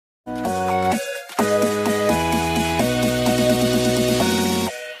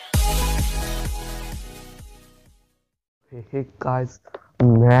Hey guys,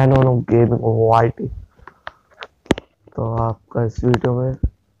 मैं नोनो gaming white. तो आपका इस वीडियो में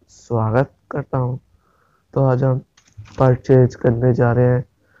स्वागत करता हूं। तो आज हम परचेज करने जा रहे हैं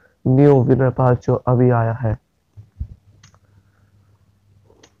न्यू विनर पास जो अभी आया है।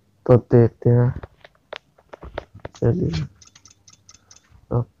 तो देखते हैं। चलिए,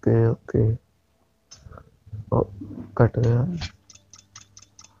 ओके ओके। ओ, कट गया।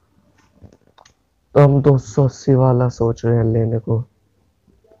 तो हम 280 वाला सोच रहे हैं लेने को।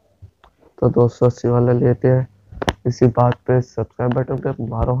 तो 280 वाला लेते हैं। इसी बात पे सब्सक्राइब बटन पे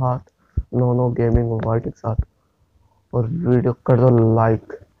मारो हाथ नोनो गेमिंग वर्ल्ड के साथ और वीडियो कर दो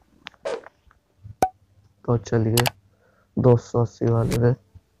लाइक। तो चलिए 280 वाले पे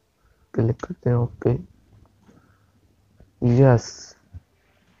क्लिक करते हैं। Okay, yes.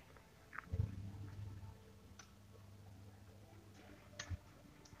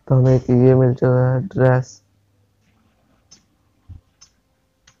 तो हमें एक ये मिल चुका है ड्रेस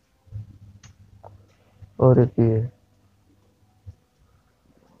और एक ये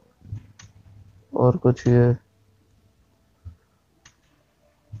और कुछ ये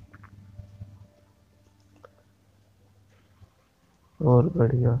और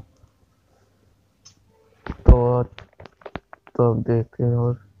बढ़िया। तो अब देखते हैं।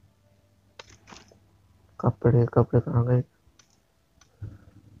 और कपड़े कपड़े कहाँ गए?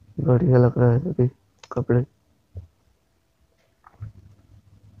 बढ़िया लग रहा है अभी कपड़े।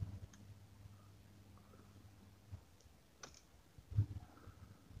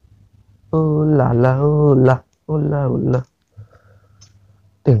 ओ ला ओ ला ओ ला ओ ला।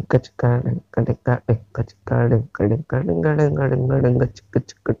 डिंका चिक्का डिंका डिंका डिंका चिक्का डिंका डिंका डिंका डिंका डिंका डिंका चिक्का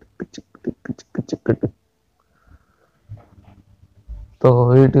चिक्का डिंका चिक्का डिंका चिक्का चिक्का डिंका।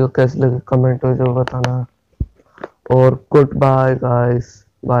 तो वीडियो कैसी लगी कमेंट में जरूर बताना। और good bye guys,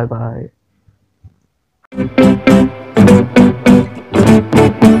 bye bye.